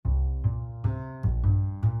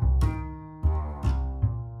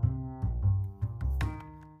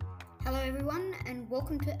everyone, and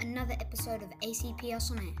welcome to another episode of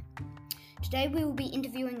ACPS on Air. Today we will be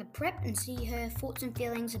interviewing a prep and see her thoughts and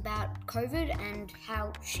feelings about COVID and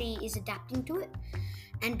how she is adapting to it.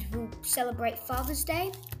 And we'll celebrate Father's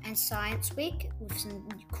Day and Science Week with some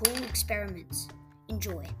cool experiments.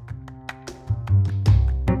 Enjoy.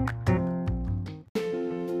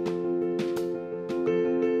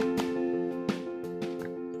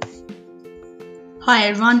 Hi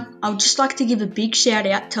everyone, I would just like to give a big shout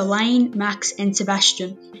out to Lane, Max and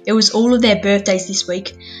Sebastian. It was all of their birthdays this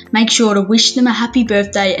week. Make sure to wish them a happy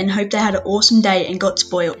birthday and hope they had an awesome day and got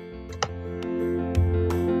spoiled.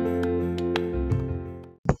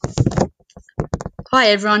 Hi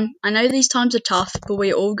everyone, I know these times are tough, but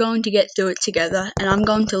we're all going to get through it together and I'm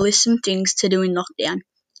going to list some things to do in lockdown.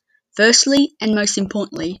 Firstly, and most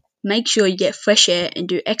importantly, make sure you get fresh air and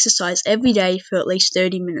do exercise every day for at least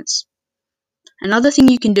 30 minutes. Another thing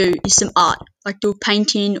you can do is some art, like do a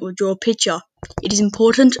painting or draw a picture. It is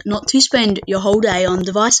important not to spend your whole day on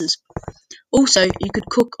devices. Also, you could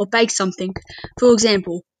cook or bake something. For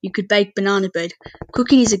example, you could bake banana bread.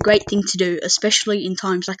 Cooking is a great thing to do, especially in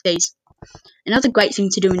times like these. Another great thing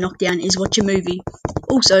to do in lockdown is watch a movie.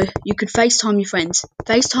 Also, you could FaceTime your friends.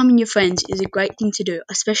 FaceTiming your friends is a great thing to do,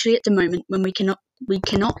 especially at the moment when we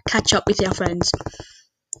cannot catch up with our friends.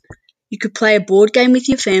 You could play a board game with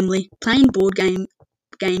your family. Playing board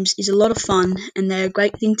games is a lot of fun and they're a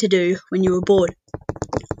great thing to do when you are bored.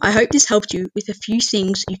 I hope this helped you with a few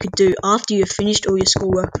things you could do after you have finished all your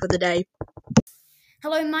schoolwork for the day.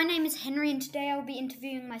 Hello, my name is Henry and today I will be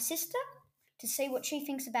interviewing my sister to see what she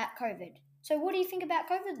thinks about COVID. So what do you think about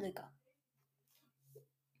COVID, Luca?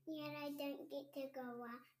 Yeah, I don't get to go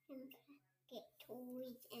out and get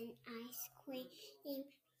toys and ice cream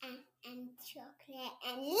and chocolate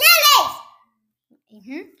and lilies!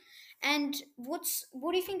 Mm-hmm. And what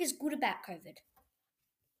do you think is good about COVID?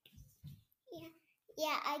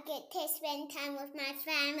 Yeah, I get to spend time with my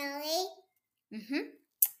family. Mm-hmm.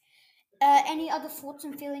 Any other thoughts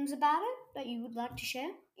and feelings about it that you would like to share?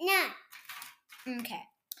 No. Okay.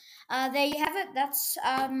 There you have it. That's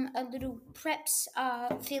a little preps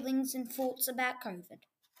feelings and thoughts about COVID.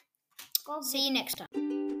 See you next time.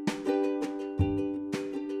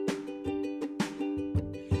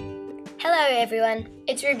 Hello everyone,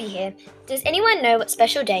 it's Ruby here. Does anyone know what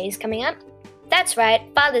special day is coming up? That's right,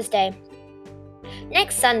 Father's Day.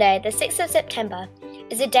 Next Sunday, the 6th of September,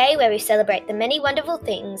 is a day where we celebrate the many wonderful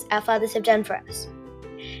things our fathers have done for us.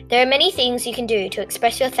 There are many things you can do to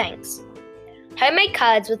express your thanks. Homemade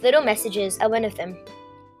cards with little messages are one of them.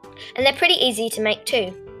 And they're pretty easy to make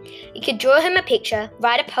too. You could draw him a picture,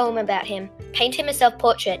 write a poem about him, paint him a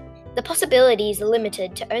self-portrait. The possibilities are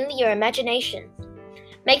limited to only your imagination.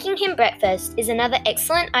 Making him breakfast is another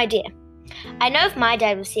excellent idea. I know if my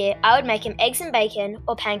dad was here, I would make him eggs and bacon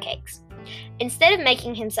or pancakes. Instead of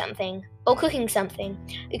making him something or cooking something,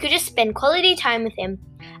 we could just spend quality time with him.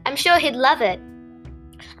 I'm sure he'd love it.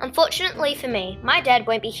 Unfortunately for me, my dad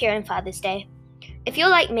won't be here on Father's Day. If you're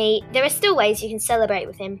like me, there are still ways you can celebrate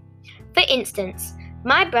with him. For instance,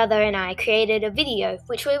 my brother and I created a video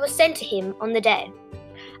which we will send to him on the day.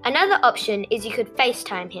 Another option is you could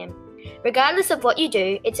FaceTime him. Regardless of what you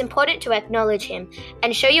do, it's important to acknowledge him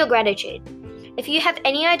and show your gratitude. If you have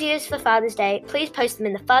any ideas for Father's Day, please post them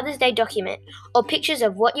in the Father's Day document or pictures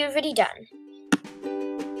of what you've already done.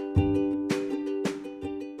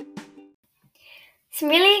 Some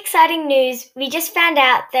really exciting news. We just found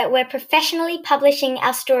out that we're professionally publishing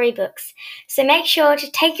our storybooks, so make sure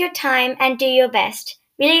to take your time and do your best.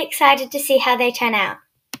 Really excited to see how they turn out.